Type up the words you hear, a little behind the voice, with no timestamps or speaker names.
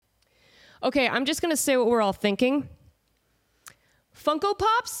Okay, I'm just going to say what we're all thinking. Funko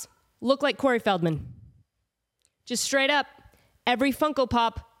Pops look like Corey Feldman. Just straight up, every Funko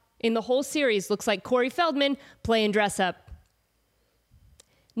Pop in the whole series looks like Corey Feldman playing dress up.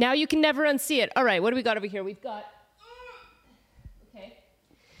 Now you can never unsee it. All right, what do we got over here? We've got... Okay.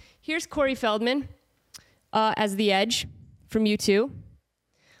 Here's Corey Feldman as the Edge from U2.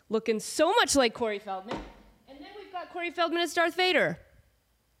 Looking so much like Corey Feldman. And then we've got Corey Feldman as Darth Vader.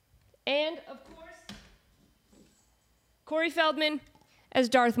 And, of course, Corey Feldman as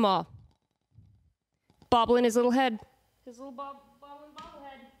Darth Maul. Bobbling his little head. His little bobbling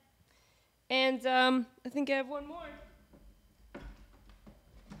bobblehead. And I think I have one more.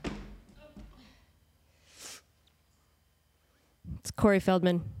 It's Corey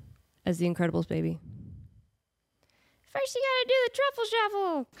Feldman as the Incredibles baby. First you gotta do the truffle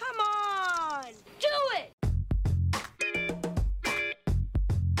shuffle. Come on! Do it!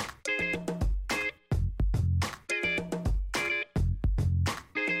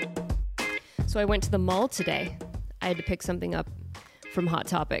 So I went to the mall today. I had to pick something up from Hot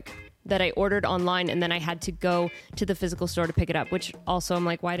Topic that I ordered online, and then I had to go to the physical store to pick it up, which also I'm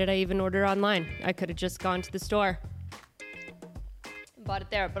like, why did I even order online? I could have just gone to the store and bought it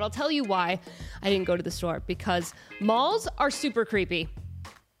there. But I'll tell you why I didn't go to the store, because malls are super creepy.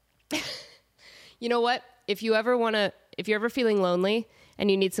 You know what? If you're ever feeling lonely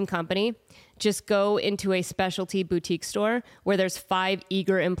and you need some company, just go into a specialty boutique store where there's 5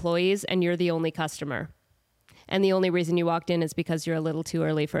 eager employees and you're the only customer. And the only reason you walked in is because you're a little too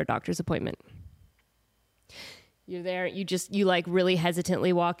early for a doctor's appointment. You're there, you like really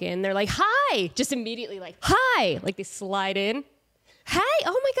hesitantly walk in. They're like, hi, just immediately like, hi. Like they slide in. Hi,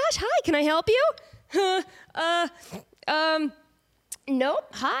 oh my gosh, hi, can I help you? Nope,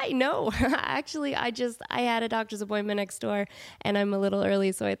 hi, no. Actually, I had a doctor's appointment next door and I'm a little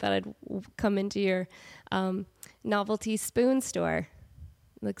early, so I thought I'd come into your novelty spoon store.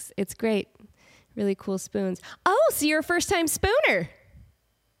 It's great. Really cool spoons. Oh, so you're a first-time spooner.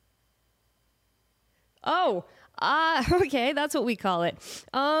 Oh, okay, that's what we call it.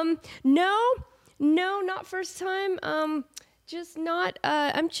 No, not first time. Just not,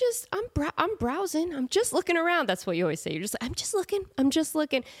 I'm browsing. I'm just looking around. That's what you always say. You're just like, I'm just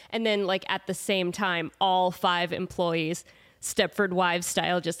looking. And then like at the same time, all 5 employees, Stepford Wives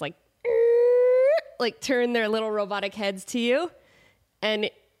style, just like turn their little robotic heads to you. And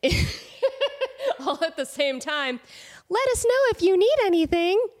all at the same time, let us know if you need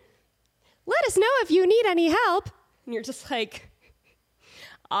anything. Let us know if you need any help. And you're just like,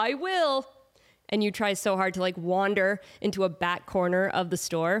 I will. And you try so hard to like wander into a back corner of the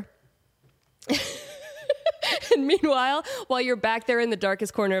store. And meanwhile, while you're back there in the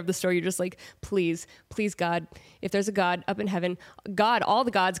darkest corner of the store, you're just like, please, God, if there's a God up in heaven, God, all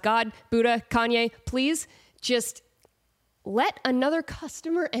the gods, God, Buddha, Kanye, please just let another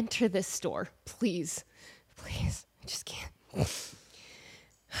customer enter this store. Please. I just can't.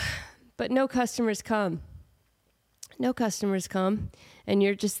 But no customers come. And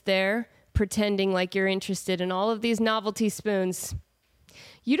you're just there pretending like you're interested in all of these novelty spoons.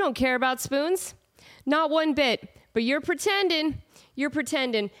 You don't care about spoons, not one bit, but you're pretending.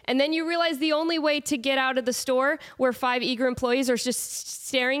 And then you realize the only way to get out of the store where 5 eager employees are just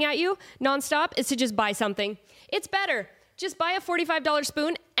staring at you nonstop is to just buy something. It's better. Just buy a $45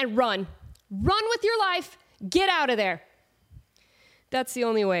 spoon and run. Run with your life. Get out of there. That's the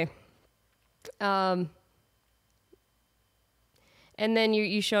only way. And then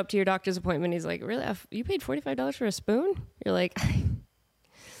you show up to your doctor's appointment. He's like, really? You paid $45 for a spoon? You're like,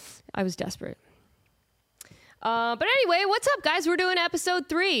 I was desperate. But anyway, what's up, guys? We're doing episode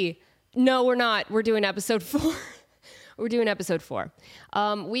 3. No, we're not. We're doing episode 4. We're doing episode 4.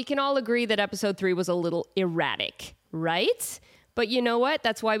 We can all agree that episode 3 was a little erratic, right? But you know what?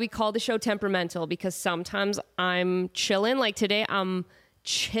 That's why we call the show temperamental, because sometimes I'm chilling. Like today, I'm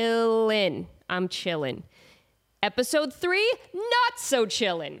chilling. Episode 3, not so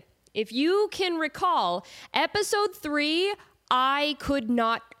chillin'. If you can recall, episode 3, I could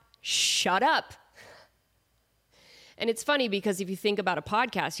not shut up. And it's funny because if you think about a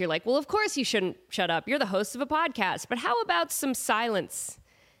podcast, you're like, well, of course you shouldn't shut up. You're the host of a podcast. But how about some silence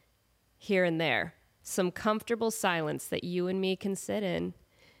here and there? Some comfortable silence that you and me can sit in.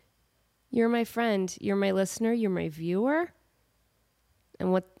 You're my friend. You're my listener. You're my viewer.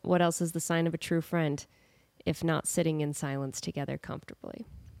 And what else is the sign of a true friend if not sitting in silence together comfortably?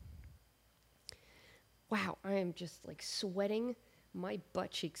 Wow, I am just like sweating my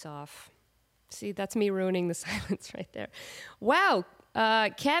butt cheeks off. See, that's me ruining the silence right there. Wow,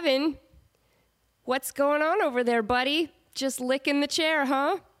 Kevin, what's going on over there, buddy? Just licking the chair,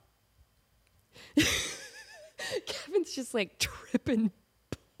 huh? Kevin's just like tripping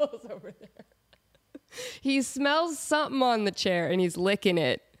balls over there. He smells something on the chair and he's licking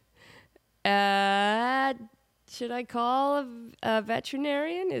it. Should I call a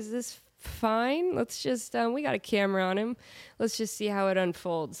veterinarian? Is this fine? Let's just, we got a camera on him. Let's just see how it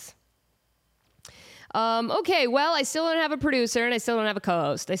unfolds. Okay, well, I still don't have a producer and I still don't have a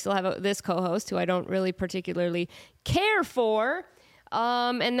co-host. I still have this co-host who I don't really particularly care for.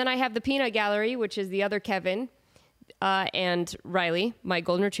 And then I have the Peanut Gallery, which is the other Kevin, and Riley, my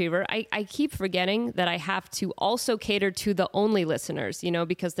golden retriever. I keep forgetting that I have to also cater to the only listeners,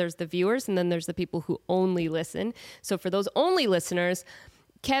 because there's the viewers and then there's the people who only listen. So for those only listeners,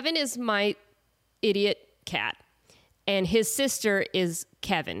 Kevin is my idiot cat and his sister is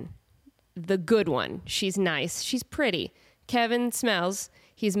Kevin, the good one. She's nice. She's pretty. Kevin smells.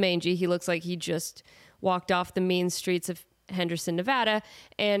 He's mangy. He looks like he just walked off the mean streets of Henderson, Nevada.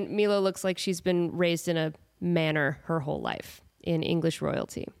 And Mila looks like she's been raised in a manor her whole life in English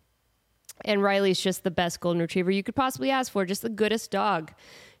royalty. And Riley's just the best golden retriever you could possibly ask for. Just the goodest dog.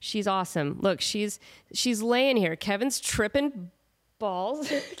 She's awesome. Look, she's laying here. Kevin's tripping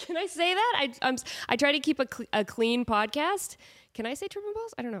balls. Can I say that? I try to keep a clean podcast. Can I say tripping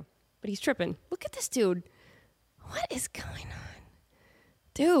balls? I don't know. But he's tripping. Look at this dude. What is going on?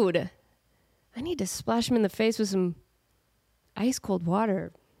 Dude, I need to splash him in the face with some ice cold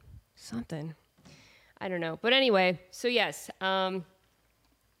water. Something. I don't know. But anyway, so yes.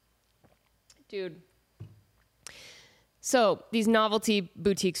 Dude. So these novelty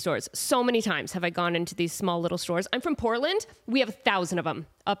boutique stores. So many times have I gone into these small little stores. I'm from Portland. We have 1,000 of them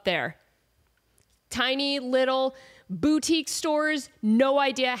up there. Tiny little boutique stores. No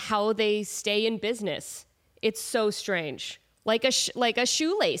idea how they stay in business. It's so strange. Like a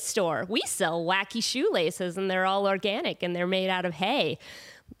shoelace store. We sell wacky shoelaces and they're all organic and they're made out of hay.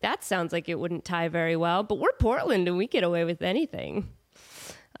 That sounds like it wouldn't tie very well, but we're Portland and we get away with anything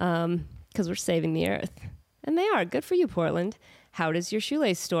because we're saving the earth. And they are. Good for you, Portland. How does your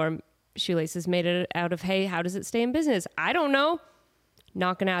shoelaces made out of hay, how does it stay in business? I don't know.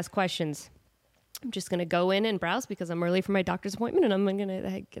 Not going to ask questions. I'm just going to go in and browse because I'm early for my doctor's appointment and I'm going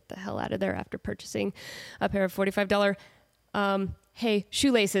to get the hell out of there after purchasing a pair of $45 hay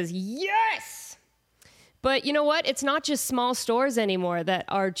shoelaces. Yes! But you know what? It's not just small stores anymore that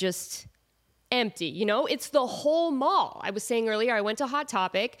are just empty. It's the whole mall. I was saying earlier, I went to Hot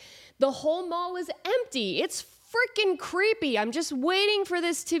Topic. The whole mall is empty. It's freaking creepy. I'm just waiting for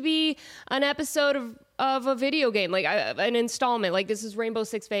this to be an episode of a video game, like an installment. Like this is Rainbow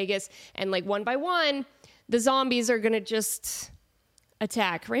Six Vegas, and like one by one, the zombies are gonna just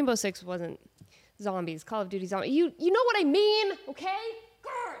attack. Rainbow Six wasn't zombies. Call of Duty zombies. You know what I mean, okay?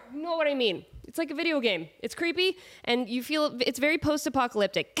 You know what I mean. It's like a video game. It's creepy, and you feel it's very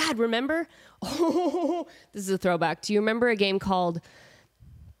post-apocalyptic. God, remember? Oh, this is a throwback. Do you remember a game called,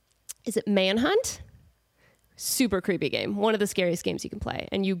 is it Manhunt? Super creepy game. One of the scariest games you can play.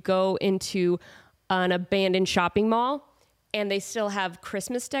 And you go into an abandoned shopping mall, and they still have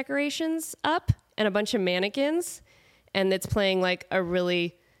Christmas decorations up and a bunch of mannequins, and it's playing like a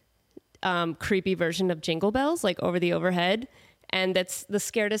really creepy version of Jingle Bells, like over the overhead. And that's the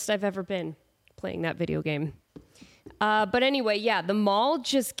scaredest I've ever been playing that video game. But anyway, yeah, the mall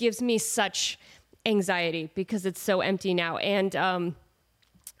just gives me such anxiety because it's so empty now. And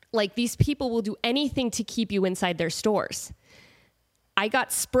like these people will do anything to keep you inside their stores. I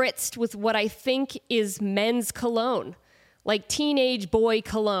got spritzed with what I think is men's cologne, like teenage boy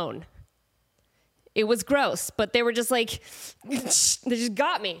cologne. It was gross, but they were just like, they just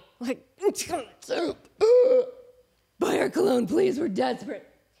got me. Like, buy our cologne, please. We're desperate.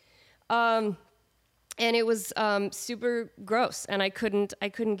 And it was super gross, and I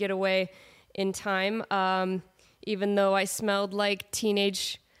couldn't get away in time, even though I smelled like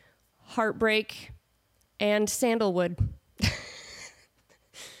teenage heartbreak and sandalwood.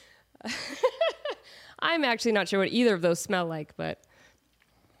 I'm actually not sure what either of those smell like, but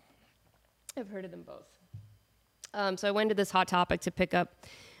I've heard of them both. So I went to this Hot Topic to pick up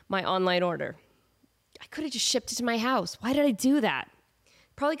my online order. I could have just shipped it to my house. Why did I do that?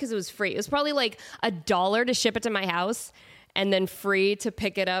 Probably because it was free. It was probably like $1 to ship it to my house and then free to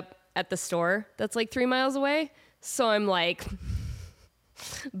pick it up at the store that's like 3 miles away. So I'm like,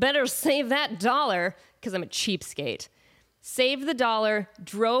 better save that $1 because I'm a cheapskate. Saved the $1,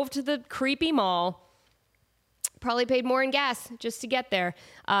 drove to the creepy mall, probably paid more in gas just to get there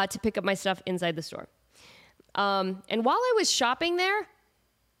to pick up my stuff inside the store. And while I was shopping there,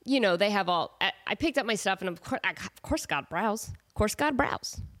 they have I picked up my stuff and of course got browse. Of course got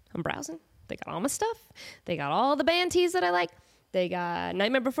browse. I'm browsing. They got all my stuff. They got all the band tees that I like. They got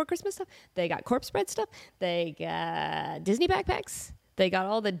Nightmare Before Christmas stuff. They got corpse bride stuff. They got Disney backpacks. They got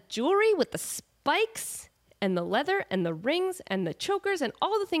all the jewelry with the spikes and the leather and the rings and the chokers and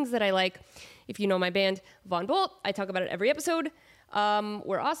all the things that I like. If you know my band, Von Bolt, I talk about it every episode.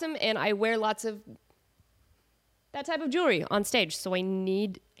 We're awesome, and I wear lots of that type of jewelry on stage, so I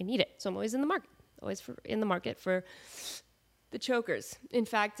need it. So I'm always in the market, in the market for the chokers. In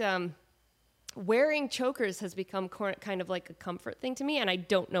fact, wearing chokers has become kind of like a comfort thing to me, and I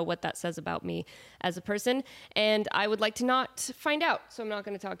don't know what that says about me as a person, and I would like to not find out, so I'm not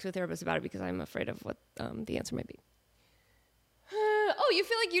going to talk to a therapist about it because I'm afraid of what the answer might be. Oh, you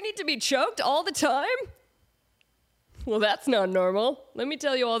feel like you need to be choked all the time? Well, that's not normal. Let me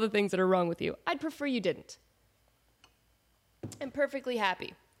tell you all the things that are wrong with you. I'd prefer you didn't. I'm perfectly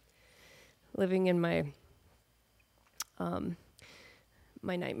happy living in my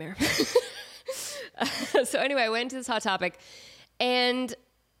my nightmare. So anyway, I went into this hot topic, and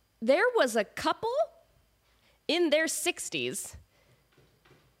there was a couple in their 60s.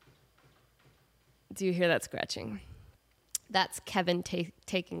 Do you hear that scratching? That's Kevin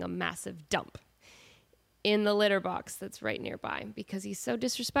taking a massive dump in the litter box that's right nearby because he's so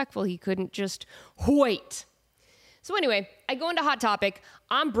disrespectful he couldn't just wait. So anyway, I go into Hot Topic.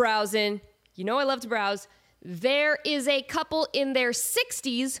 I'm browsing. You know I love to browse. There is a couple in their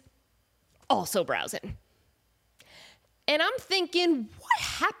 60s also browsing. And I'm thinking, what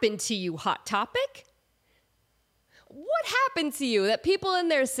happened to you, Hot Topic? What happened to you that people in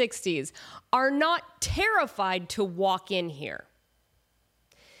their 60s are not terrified to walk in here?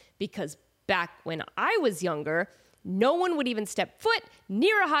 Because back when I was younger, no one would even step foot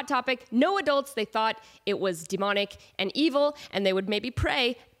near a Hot Topic. No adults. They thought it was demonic and evil, and they would maybe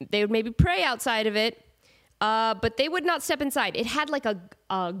pray. They would maybe pray outside of it, but they would not step inside. It had like a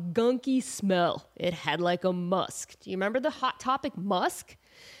gunky smell. It had like a musk. Do you remember the Hot Topic musk?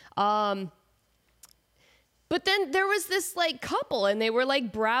 But then there was this like couple, and they were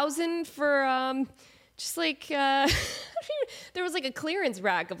like browsing for just like there was like a clearance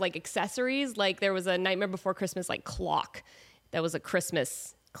rack of like accessories. Like there was a Nightmare Before Christmas like clock that was a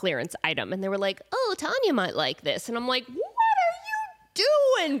Christmas clearance item, and they were like, "Oh, Tanya might like this," and I'm like, "What are you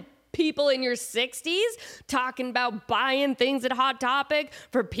doing, people in your 60s, talking about buying things at Hot Topic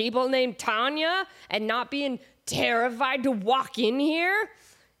for people named Tanya and not being terrified to walk in here?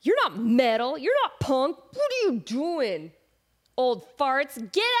 You're not metal. You're not punk. What are you doing, old farts?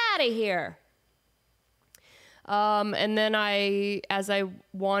 Get out of here." And then as I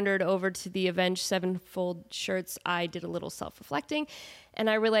wandered over to the Avenged Sevenfold shirts, I did a little self-reflecting, and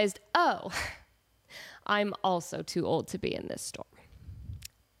I realized, oh, I'm also too old to be in this store.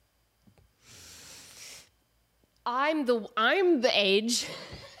 I'm the age.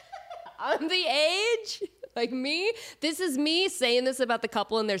 I'm the age. Like me, this is me saying this about the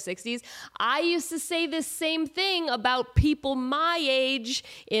couple in their 60s. I used to say this same thing about people my age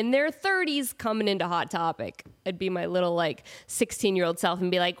in their 30s coming into Hot Topic. I'd be my little like 16-year-old self and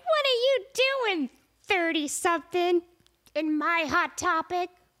be like, "What are you doing, 30-something, in my Hot Topic?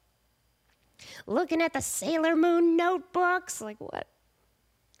 Looking at the Sailor Moon notebooks?" Like, what?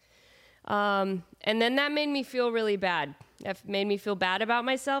 And then that made me feel really bad. It made me feel bad about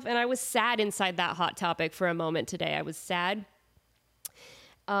myself, and I was sad inside that Hot Topic for a moment today. I was sad.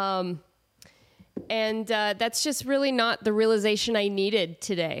 And that's just really not the realization I needed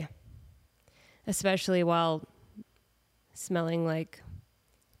today, especially while smelling like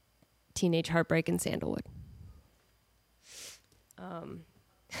teenage heartbreak and sandalwood.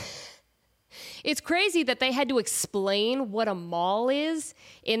 It's crazy that they had to explain what a mall is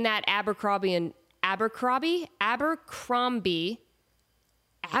in that Abercrombie in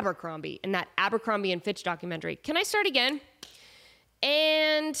that Abercrombie and Fitch documentary. Can I start again?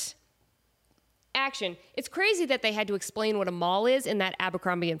 And action. It's crazy that they had to explain what a mall is in that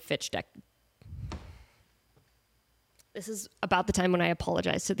Abercrombie and Fitch This is about the time when I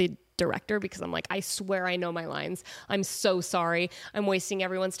apologized to the director because I'm like, I swear I know my lines. I'm so sorry. I'm wasting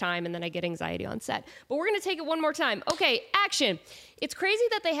everyone's time, and then I get anxiety on set. But we're going to take it one more time. Okay, action. It's crazy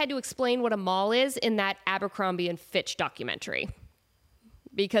that they had to explain what a mall is in that Abercrombie and Fitch documentary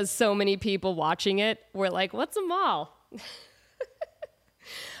because so many people watching it were like, "What's a mall?"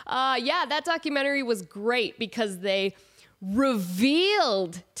 Yeah, that documentary was great because they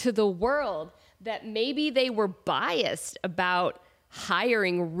revealed to the world that maybe they were biased about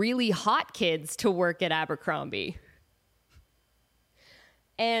hiring really hot kids to work at Abercrombie.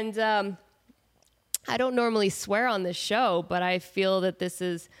 And I don't normally swear on this show, but I feel that this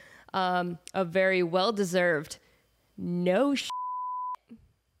is a very well-deserved no shit.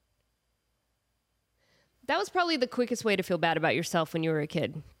 That was probably the quickest way to feel bad about yourself when you were a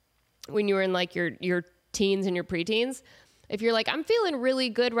kid. When you were in like your teens and your preteens. If you're like, I'm feeling really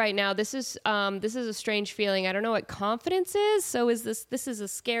good right now. This is a strange feeling. I don't know what confidence is. So this is a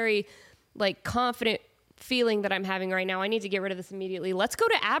scary, like, confident feeling that I'm having right now. I need to get rid of this immediately. Let's go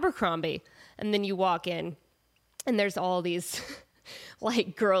to Abercrombie. And then you walk in and there's all these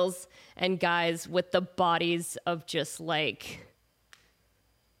like girls and guys with the bodies of just like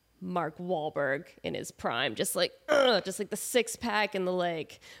Mark Wahlberg in his prime, just like the six pack and the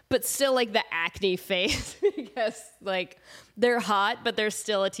leg, but still like the acne face. Because like they're hot, but they're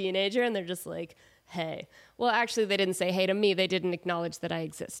still a teenager, and they're just like, hey. Well, actually, they didn't say hey to me. They didn't acknowledge that I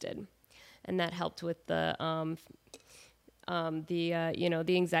existed, and that helped with the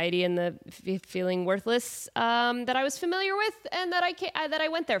anxiety and the feeling worthless that I was familiar with, and that I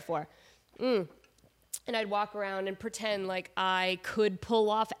went there for. And I'd walk around and pretend like I could pull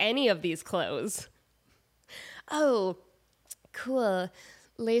off any of these clothes. Oh, cool.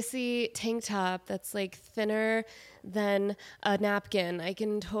 Lacy tank top that's like thinner than a napkin. I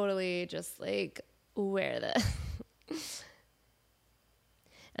can totally just like wear this.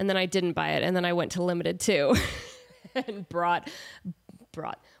 And then I didn't buy it. And then I went to Limited too and bought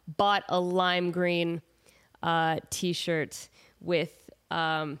a lime green t-shirt with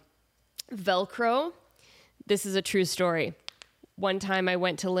Velcro. This is a true story. One time I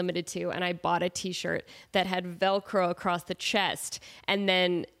went to Limited 2 and I bought a t-shirt that had Velcro across the chest. And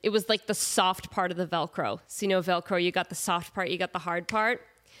then it was like the soft part of the Velcro. So, Velcro, you got the soft part, you got the hard part.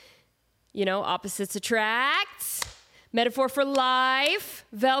 Opposites attract. Metaphor for life.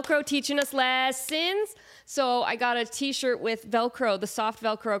 Velcro teaching us lessons. So I got a t-shirt with Velcro, the soft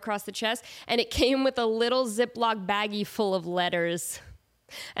Velcro across the chest. And it came with a little Ziploc baggie full of letters.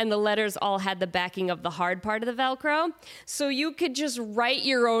 And the letters all had the backing of the hard part of the Velcro. So you could just write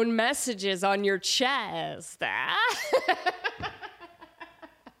your own messages on your chest.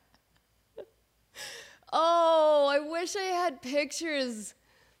 Oh, I wish I had pictures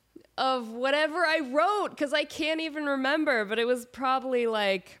of whatever I wrote, because I can't even remember. But it was probably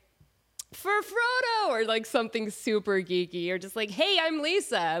like, for Frodo, or like something super geeky, or just like, hey, I'm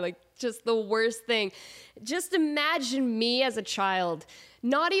Lisa. Like, just the worst thing. Just imagine me as a child.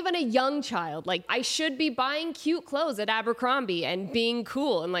 Not even a young child. Like, I should be buying cute clothes at Abercrombie and being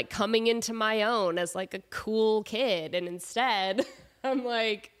cool and like coming into my own as like a cool kid. And instead, I'm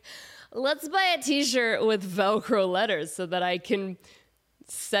like, let's buy a t-shirt with Velcro letters so that I can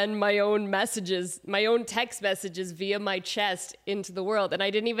send my own messages, my own text messages via my chest into the world. And I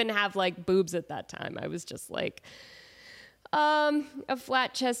didn't even have like boobs at that time. I was just like a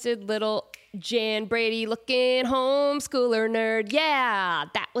flat-chested little Jan Brady looking homeschooler nerd. Yeah,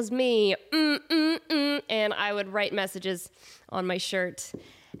 that was me. And I would write messages on my shirt.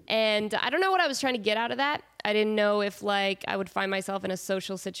 And I don't know what I was trying to get out of that. I didn't know if like I would find myself in a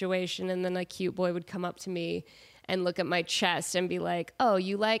social situation and then a cute boy would come up to me and look at my chest and be like, oh,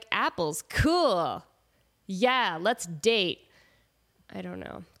 you like apples? Cool. Yeah, let's date. I don't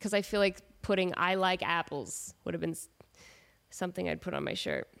know. Because I feel like putting I like apples would have been something I'd put on my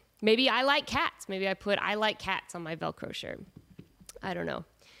shirt. Maybe I like cats. Maybe I put I like cats on my Velcro shirt. I don't know.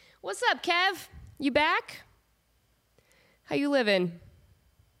 What's up, Kev? You back? How you living?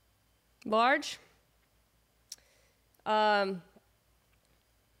 Large? Oh,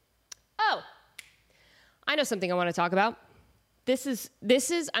 I know something I want to talk about. This is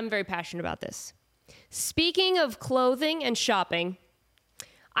I'm very passionate about this. Speaking of clothing and shopping,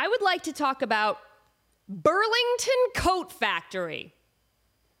 I would like to talk about Burlington Coat Factory.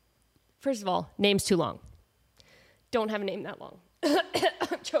 First of all, name's too long. Don't have a name that long.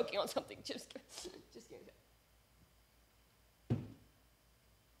 I'm choking on something. Just give me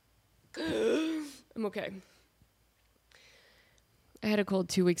a second. I'm okay. I had a cold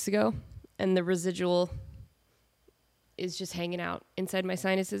 2 weeks ago, and the residual is just hanging out inside my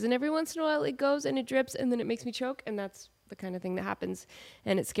sinuses. And every once in a while, it goes and it drips, and then it makes me choke, and that's the kind of thing that happens.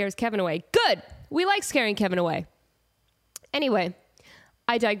 And it scares Kevin away. Good! We like scaring Kevin away. Anyway,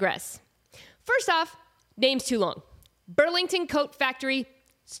 I digress. First off, name's too long. Burlington Coat Factory,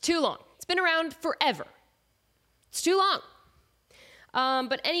 it's too long. It's been around forever. It's too long.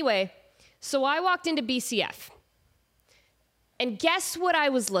 But anyway, so I walked into BCF. And guess what I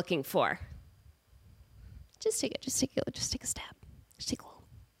was looking for? Just take a stab. Just take a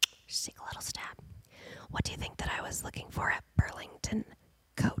little stab. What do you think that I was looking for at Burlington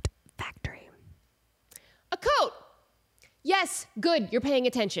Coat Factory? A coat. Yes, good. You're paying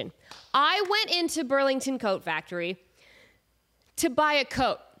attention. I went into Burlington Coat Factory to buy a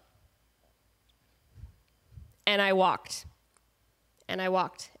coat. And I walked. And I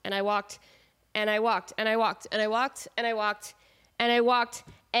walked. And I walked. And I walked, and I walked, and I walked, and I walked, and I walked,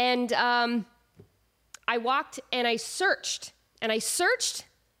 and I walked, and I searched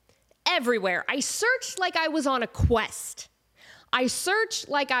everywhere. I searched like I was on a quest. I searched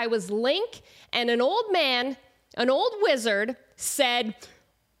like I was Link, and an old man, an old wizard, said,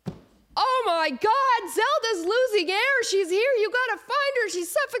 "Oh my God, Zelda's losing air. She's here. You gotta find her.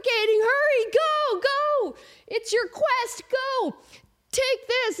 She's suffocating. Hurry, go. It's your quest. Go. Take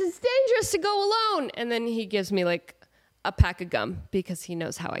this. It's dangerous to go alone." And then he gives me like a pack of gum because he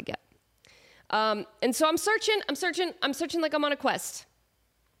knows how I get. And so I'm searching like I'm on a quest.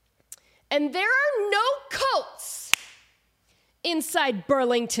 And there are no coats inside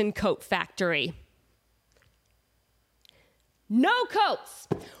Burlington Coat Factory. No coats.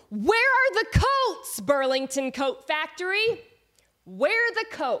 Where are the coats, Burlington Coat Factory? Where are the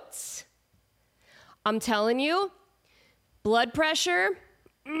coats? I'm telling you, blood pressure,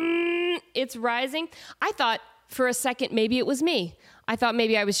 it's rising. I thought for a second maybe it was me. I thought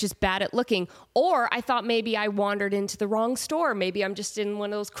maybe I was just bad at looking. Or I thought maybe I wandered into the wrong store. Maybe I'm just in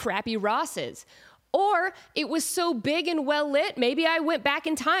one of those crappy Rosses. Or it was so big and well lit, maybe I went back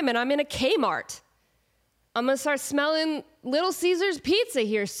in time and I'm in a Kmart. I'm going to start smelling Little Caesars pizza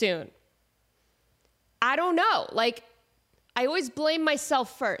here soon. I don't know. Like, I always blame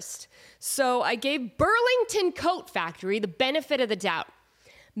myself first. So I gave Burlington Coat Factory the benefit of the doubt.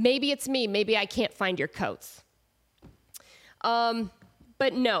 Maybe it's me. Maybe I can't find your coats.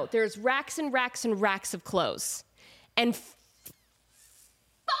 But no, there's racks and racks and racks of clothes. And finally,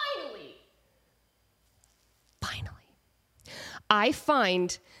 I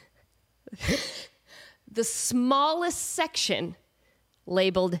find the smallest section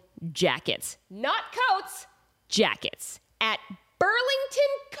labeled jackets. Not coats, jackets. At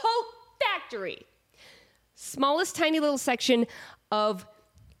Burlington Coat Factory. Smallest tiny little section of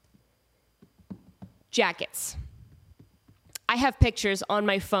jackets. I have pictures on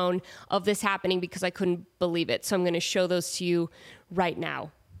my phone of this happening because I couldn't believe it. So I'm going to show those to you right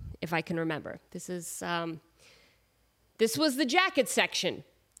now, if I can remember. This was the jacket section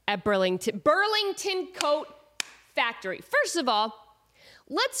at Burlington Coat Factory. First of all,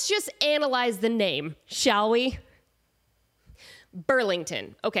 let's just analyze the name, shall we?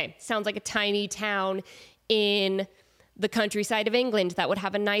 Burlington. Okay, sounds like a tiny town in the countryside of England that would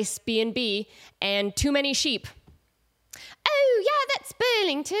have a nice B&B and too many sheep. Oh, yeah, that's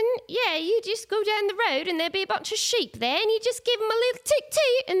Burlington. Yeah, you just go down the road and there'll be a bunch of sheep there and you just give them a little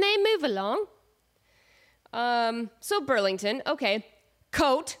toot-toot and they move along. So Burlington, okay.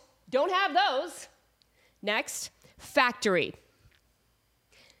 Coat, don't have those. Next, factory.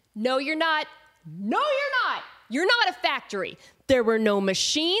 No, you're not. No, you're not. You're not a factory. There were no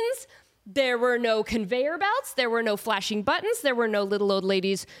machines. There were no conveyor belts. There were no flashing buttons. There were no little old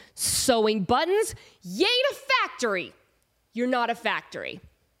ladies sewing buttons. You ain't a factory. You're not a factory.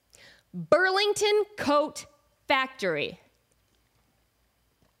 Burlington Coat Factory.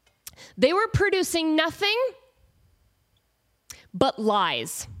 They were producing nothing but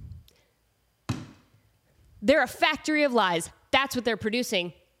lies. They're a factory of lies. That's what they're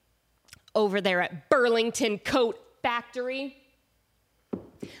producing over there at Burlington Coat Factory.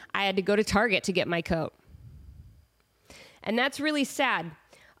 I had to go to Target to get my coat. And that's really sad.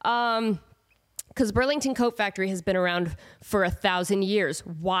 Because Burlington Coat Factory has been around for 1,000 years.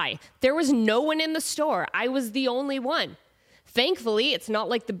 Why? There was no one in the store. I was the only one. Thankfully, it's not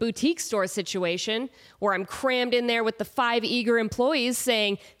like the boutique store situation where I'm crammed in there with the 5 eager employees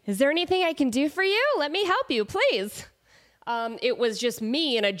saying, "Is there anything I can do for you? Let me help you, please." It was just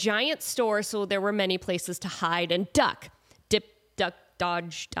me in a giant store, so there were many places to hide and duck. Dip, duck,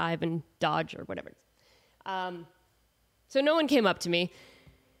 dodge, dive, and dodge, or whatever. So no one came up to me.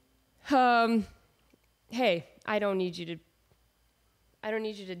 Hey, I don't need you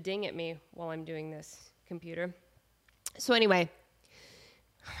to ding at me while I'm doing this, computer. So anyway,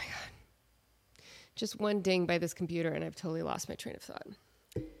 oh my God. Just one ding by this computer and I've totally lost my train of thought.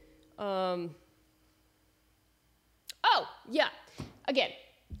 Oh, yeah. Again,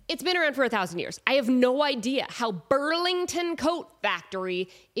 it's been around for 1,000 years. I have no idea how Burlington Coat Factory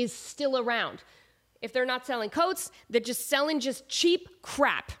is still around. If they're not selling coats, they're just selling cheap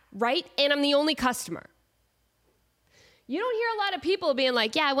crap, right? And I'm the only customer. You don't hear a lot of people being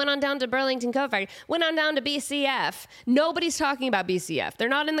like, "Yeah, I went on down to Burlington Coat Factory, went on down to BCF." Nobody's talking about BCF. They're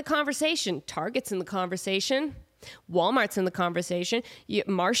not in the conversation. Target's in the conversation. Walmart's in the conversation.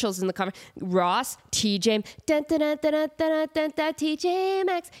 Marshall's in the conversation. Ross, TJ, TJ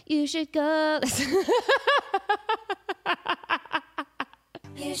Maxx, you should go.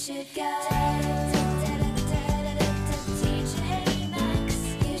 You should go. TJ Maxx,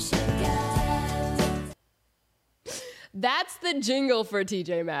 you should go. That's the jingle for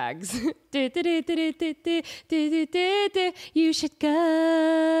TJ Maxx. You should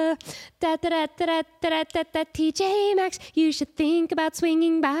go. TJ Maxx, you should think about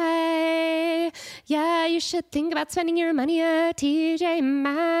swinging by. Yeah, you should think about spending your money at TJ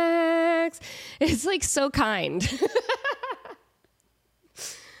Maxx. It's like so kind.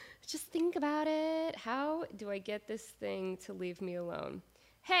 Just think about it. How do I get this thing to leave me alone?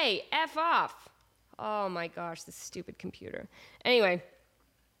 Hey, F off. Oh my gosh, this stupid computer. Anyway,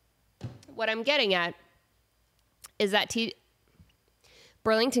 what I'm getting at is that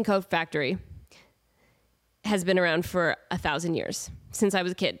Burlington Coat Factory has been around for 1,000 years, since I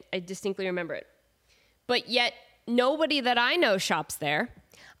was a kid. I distinctly remember it. But yet, nobody that I know shops there.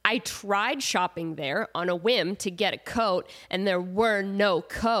 I tried shopping there on a whim to get a coat, and there were no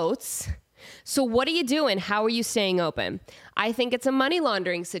coats. So what are you doing? How are you staying open? I think it's a money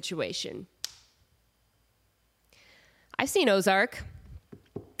laundering situation. I've seen Ozark.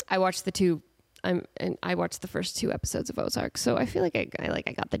 I watched the first 2 episodes of Ozark, so I feel like I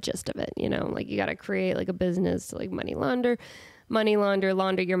got the gist of it. You know, like you got to create like a business to like launder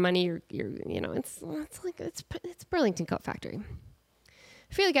your money. It's Burlington Coat Factory.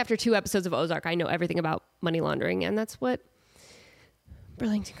 I feel like after 2 episodes of Ozark, I know everything about money laundering, and that's what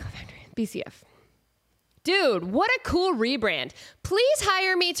Burlington Coat Factory, BCF. Dude, what a cool rebrand. Please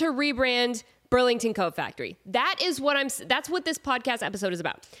hire me to rebrand Burlington Coat Factory. That's what this podcast episode is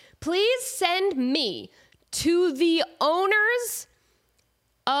about. Please send me to the owners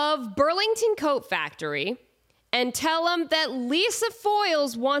of Burlington Coat Factory and tell them that Lisa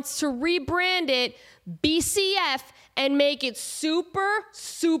Foyles wants to rebrand it BCF and make it super,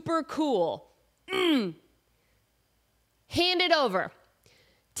 super cool. Hand it over.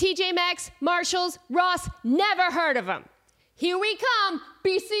 TJ Maxx, Marshalls, Ross, never heard of them. Here we come.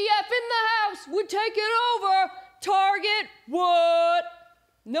 BCF in the house. We're taking over. Target, what?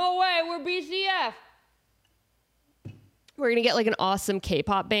 No way, we're BCF. We're going to get like an awesome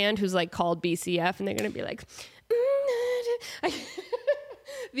K-pop band who's like called BCF, and they're going to be like,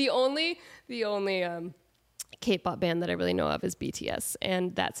 the only K-pop band that I really know of is BTS,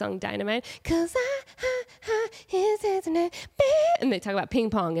 and that song Dynamite, cause and they talk about ping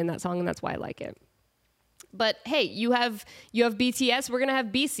pong in that song, and that's why I like it. But hey, you have BTS, we're gonna have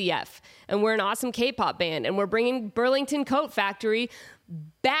BCF, and we're an awesome K-pop band, and we're bringing Burlington Coat Factory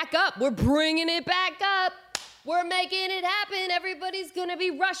back up. We're bringing it back up. We're making it happen. Everybody's gonna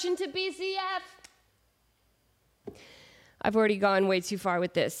be rushing to BCF. I've already gone way too far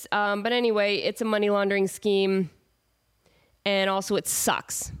with this. But anyway, it's a money laundering scheme, and also it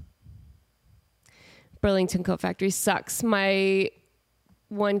sucks. Burlington Coat Factory sucks. My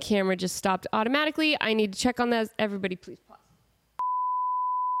one camera just stopped automatically. I need to check on that. Everybody, please pause.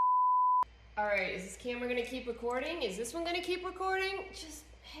 All right, is this camera gonna keep recording? Is this one gonna keep recording? Just,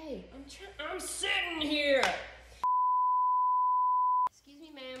 hey, I'm sitting here. Excuse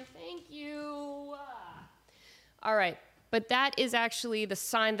me, ma'am, thank you. All right, but that is actually the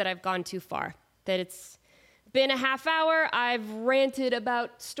sign that I've gone too far, that it's been a half hour. I've ranted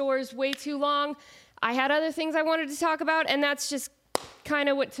about stores way too long. I had other things I wanted to talk about, and that's just kind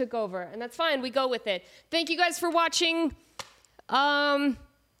of what took over, and that's fine. We go with it. Thank you guys for watching.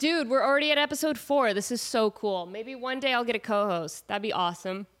 Dude, we're already at episode 4. This is so cool. Maybe one day I'll get a co-host. That'd be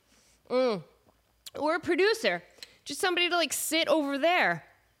awesome. Or a producer. Just somebody to like sit over there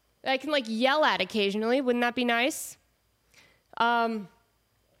that I can like yell at occasionally. Wouldn't that be nice? Like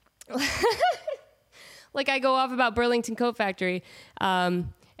I go off about Burlington Coat Factory,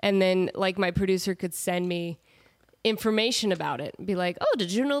 and then like my producer could send me information about it and be like, oh,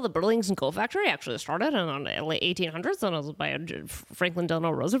 did you know the Burlington Coat Factory actually started in the late 1800s and it was by Franklin Delano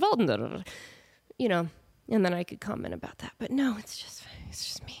Roosevelt, and you know, and then I could comment about that. But no, it's just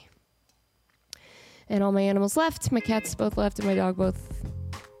me. And all my animals left. My cats both left, and my dog both.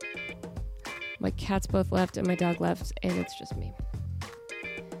 My cats both left, and my dog left, and it's just me.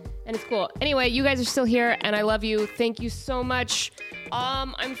 And it's cool. Anyway, you guys are still here, and I love you. Thank you so much.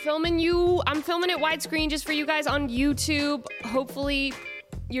 I'm filming it widescreen just for you guys on YouTube. Hopefully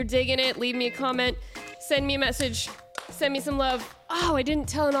you're digging it. Leave me a comment. Send me a message. Send me some love. Oh, I didn't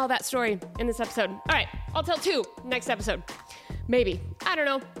tell all that story in this episode. All right, I'll tell 2 next episode. Maybe. I don't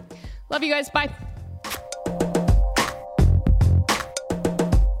know. Love you guys. Bye.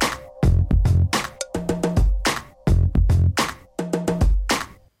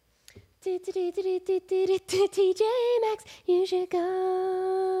 TJ Maxx, you should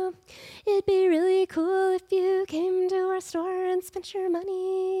go. It'd be really cool if you came to our store and spent your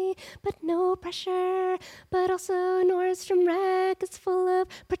money, but no pressure. But also Nordstrom Rack is full of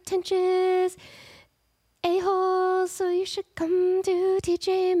pretentious a-hole, so you should come to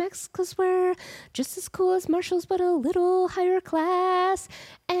TJ Maxx, 'cause we're just as cool as Marshalls, but a little higher class,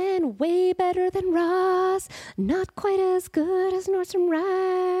 and way better than Ross. Not quite as good as Nordstrom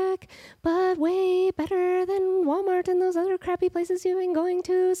Rack, but way better than Walmart and those other crappy places you've been going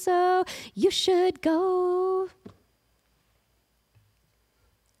to, so you should go.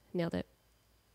 Nailed it.